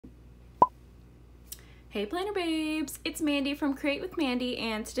Hey planner babes, it's Mandy from Create with Mandy,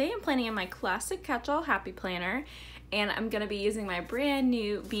 and today I'm planning on my classic catch-all happy planner, and I'm gonna be using my brand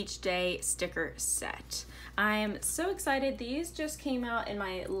new Beach Day sticker set. I'm so excited. These just came out in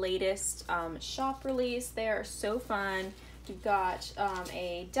my latest shop release. They are so fun. We've got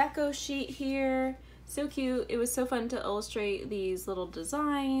a deco sheet here. So cute. It was so fun to illustrate these little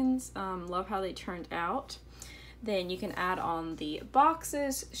designs. Love how they turned out. Then you can add on the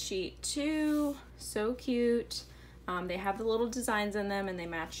boxes, sheet 2, so cute. They have the little designs in them and they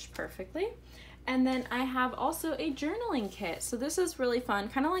match perfectly. And then I have also a journaling kit. So this is really fun,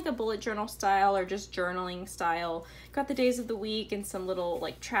 kind of like a bullet journal style or just journaling style. Got the days of the week and some little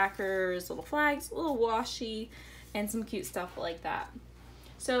like trackers, little flags, a little washi, and some cute stuff like that.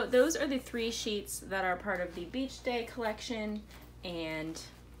 So those are the 3 sheets that are part of the Beach Day collection, and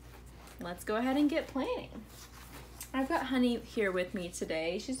let's go ahead and get planning. I've got Honey here with me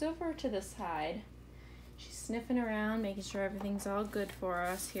today. She's over to the side. She's sniffing around, making sure everything's all good for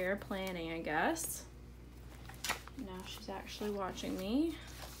us here, planning, I guess. Now she's actually watching me.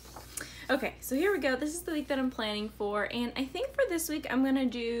 Okay, so here we go. This is the week that I'm planning for, and I think for this week I'm gonna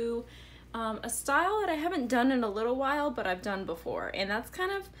do a style that I haven't done in a little while, but I've done before, and that's kind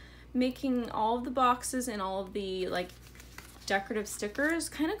of making all of the boxes and all of the like decorative stickers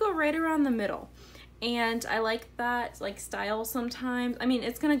kind of go right around the middle. And I like that like style sometimes. I mean,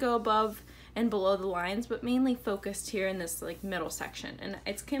 it's gonna go above and below the lines, but mainly focused here in this like middle section. And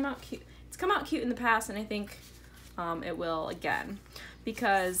it's come out cute. It's come out cute in the past, and I think it will again,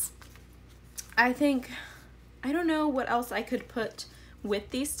 because I don't know what else I could put with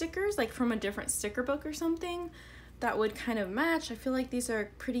these stickers, like from a different sticker book or something that would kind of match. I feel like these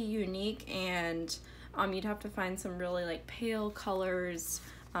are pretty unique, and you'd have to find some really like pale colors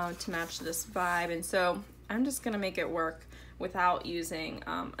to match this vibe, and so I'm just gonna make it work without using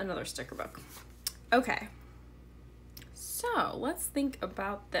another sticker book. Okay, so let's think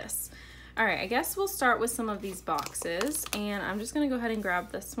about this. All right, I guess we'll start with some of these boxes, and I'm just gonna go ahead and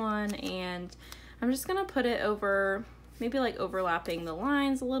grab this one, and I'm just gonna put it over, maybe like overlapping the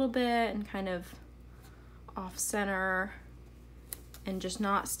lines a little bit and kind of off center, and just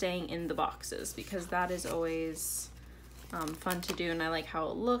not staying in the boxes, because that is always fun to do, and I like how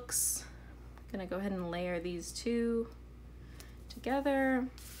it looks. I'm gonna go ahead and layer these 2 together,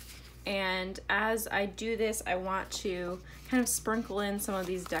 and as I do this, I want to kind of sprinkle in some of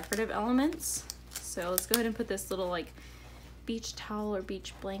these decorative elements. So let's go ahead and put this little like beach towel or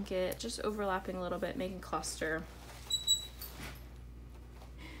beach blanket just overlapping a little bit, making a cluster.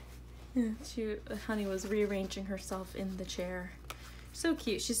 Honey was rearranging herself in the chair. So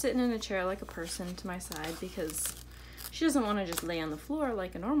cute. She's sitting in a chair like a person to my side, because she doesn't want to just lay on the floor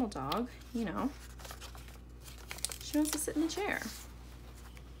like a normal dog, you know. She wants to sit in the chair.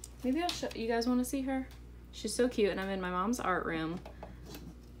 Maybe I'll show you guys. Want to see her? She's so cute, and I'm in my mom's art room.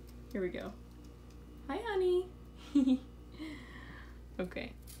 Here we go. Hi, honey.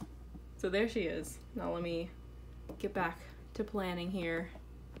 Okay, so there she is. Now let me get back to planning here.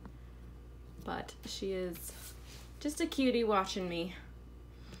 But she is just a cutie watching me.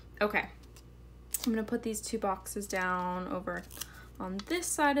 Okay. I'm gonna put these 2 boxes down over on this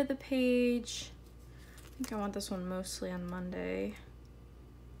side of the page. I think I want this one mostly on Monday.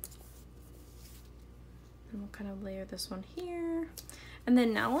 And we'll kind of layer this one here. And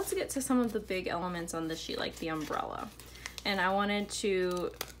then now let's get to some of the big elements on this sheet, like the umbrella. And I wanted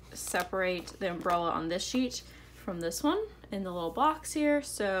to separate the umbrella on this sheet from this one in the little box here.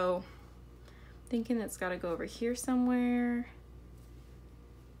 So I'm thinking it's gotta go over here somewhere.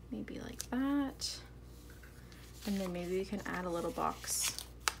 Maybe like that. And then maybe we can add a little box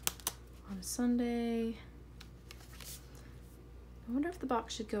on Sunday. I wonder if the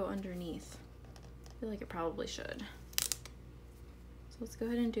box should go underneath. I feel like it probably should. So let's go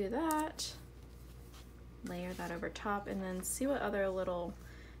ahead and do that. Layer that over top, and then see what other little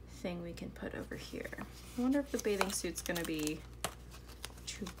thing we can put over here. I wonder if the bathing suit's gonna be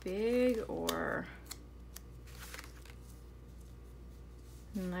too big, or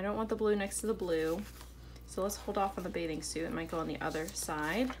I don't want the blue next to the blue, so let's hold off on the bathing suit. It might go on the other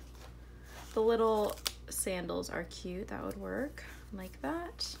side. The little sandals are cute. That would work like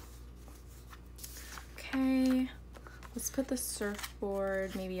that. Okay, let's put the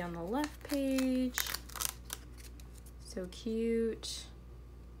surfboard maybe on the left page. So cute.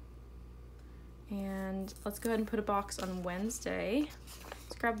 And let's go ahead and put a box on Wednesday.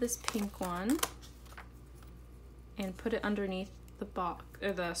 Let's grab this pink one and put it underneath the box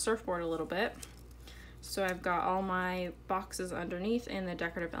or the surfboard a little bit. So I've got all my boxes underneath and the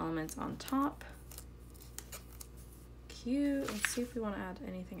decorative elements on top. Cute. Let's see if we want to add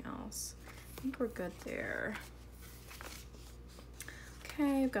anything else. think we're good there.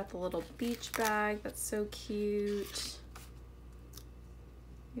 Okay, I've got the little beach bag. That's so cute.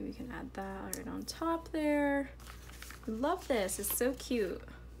 Maybe we can add that right on top there. I love this. It's so cute.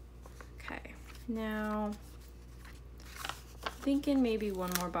 Okay, now thinking maybe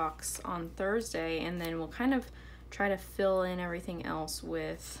one more box on Thursday, and then we'll kind of try to fill in everything else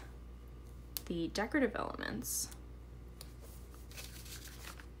with the decorative elements.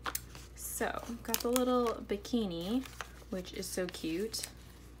 So, got the little bikini, which is so cute.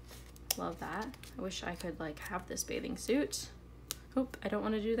 Love that. I wish I could like have this bathing suit. Oh, I don't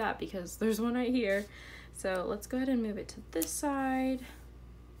want to do that because there's one right here. So let's go ahead and move it to this side.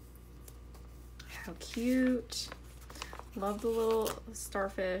 How cute. Love the little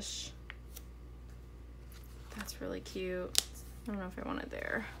starfish. That's really cute. I don't know if I want it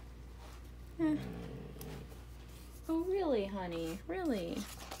there. Oh, really, honey? Really?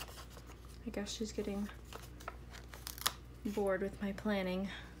 I guess she's getting bored with my planning.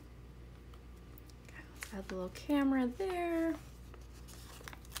 Okay, let's add the little camera there.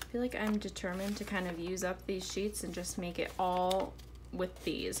 I feel like I'm determined to kind of use up these sheets and just make it all with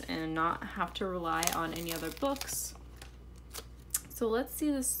these and not have to rely on any other books. So let's see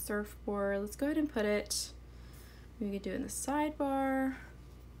this surfboard. Let's go ahead and put it, we could do it in the sidebar.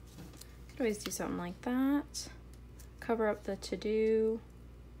 Could always do something like that. Cover up the to-do.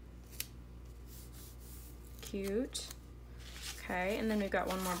 Cute. Okay, and then we've got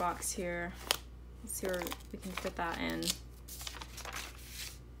one more box here. Let's see where we can fit that in.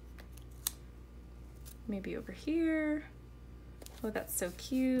 Maybe over here. Oh, that's so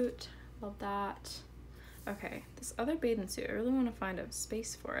cute. Love that. Okay, this other bathing suit, I really want to find a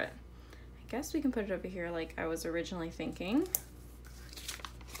space for it. I guess we can put it over here like I was originally thinking.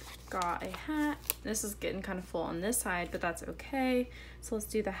 Got a hat. This is getting kind of full on this side, but that's okay. So let's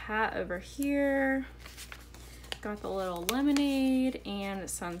do the hat over here. Got the little lemonade and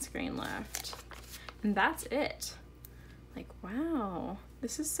sunscreen left. And that's it. Like, wow,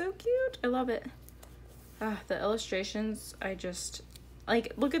 this is so cute. I love it. The illustrations, I just,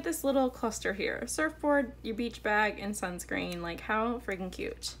 like, look at this little cluster here. Surfboard, your beach bag, and sunscreen. Like, how freaking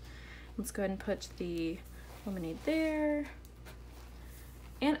cute. Let's go ahead and put the lemonade there.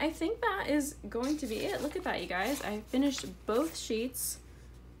 And I think that is going to be it. Look at that, you guys. I finished both sheets.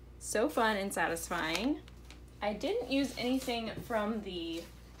 So fun and satisfying. I didn't use anything from the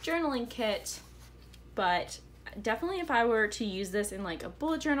journaling kit, but definitely if I were to use this in like a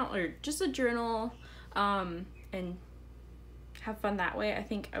bullet journal or just a journal, and have fun that way, I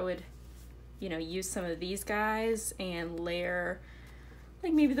think I would, you know, use some of these guys and layer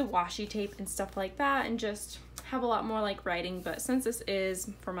like maybe the washi tape and stuff like that and just have a lot more like writing. But since this is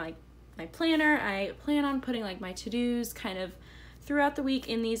for my planner, I plan on putting like my to-dos kind of throughout the week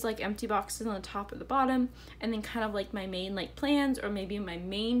in these like empty boxes on the top or the bottom, and then kind of like my main like plans or maybe my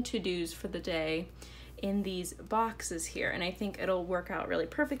main to-dos for the day in these boxes here. And I think it'll work out really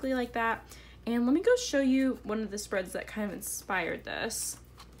perfectly like that. And let me go show you one of the spreads that kind of inspired this.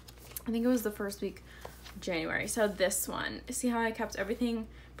 I think it was the first week of January. So this one, see how I kept everything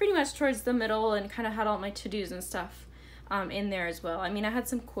pretty much towards the middle and kind of had all my to-dos and stuff in there as well. I mean, I had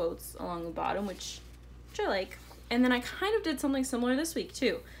some quotes along the bottom, which I like. And then I kind of did something similar this week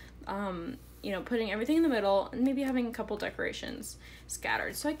too. You know, putting everything in the middle and maybe having a couple decorations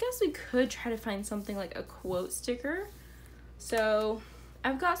scattered. So I guess we could try to find something like a quote sticker. So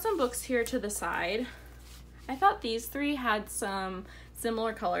I've got some books here to the side. I thought these three had some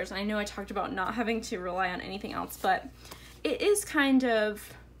similar colors. I know I talked about not having to rely on anything else, but it is kind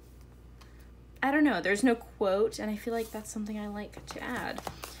of, I don't know, there's no quote, and I feel like that's something I like to add.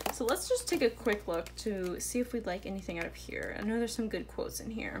 So let's just take a quick look to see if we'd like anything out of here. I know there's some good quotes in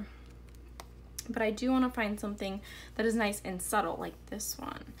here, but I do want to find something that is nice and subtle like this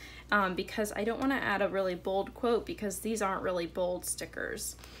one, because I don't want to add a really bold quote because these aren't really bold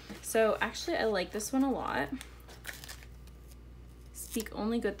stickers. So actually I like this one a lot. Speak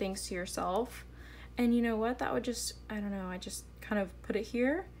only good things to yourself. And you know what, that would just, I don't know, I just kind of put it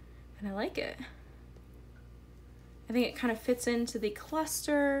here and I like it. I think it kind of fits into the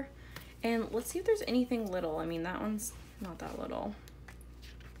cluster. And let's see if there's anything little. I mean, that one's not that little.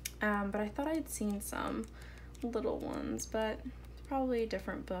 But I thought I'd seen some little ones, but it's probably a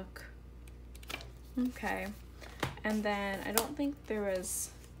different book. Okay. And then I don't think there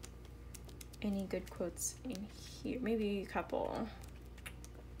was any good quotes in here. Maybe a couple.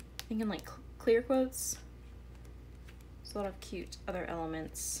 Thinking like clear quotes. There's a lot of cute other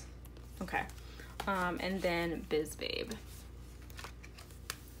elements. Okay. And then Biz Babe.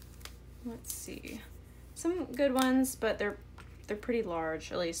 Let's see. Some good ones, but they're they're pretty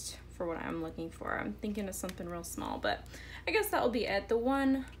large, at least for what I'm looking for. I'm thinking of something real small, but I guess that will be it. The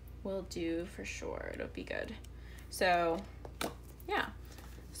one will do for sure. It'll be good. So yeah,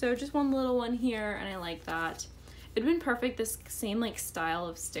 so just one little one here, and I like that. It'd been perfect, this same like style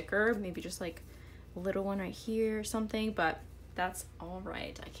of sticker, maybe just like a little one right here or something, but that's all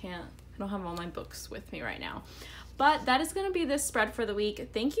right. I don't have all my books with me right now. But that is going to be this spread for the week.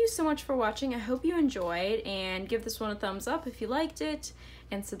 Thank you so much for watching. I hope you enjoyed, and give this one a thumbs up if you liked it,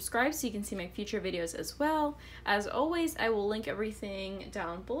 and subscribe so you can see my future videos as well. As always, I will link everything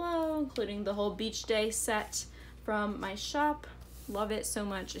down below, including the whole beach day set from my shop. Love it so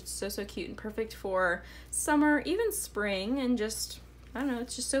much. It's so cute and perfect for summer, even spring, and just, I don't know,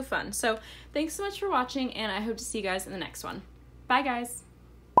 it's just so fun. So thanks so much for watching, and I hope to see you guys in the next one. Bye guys.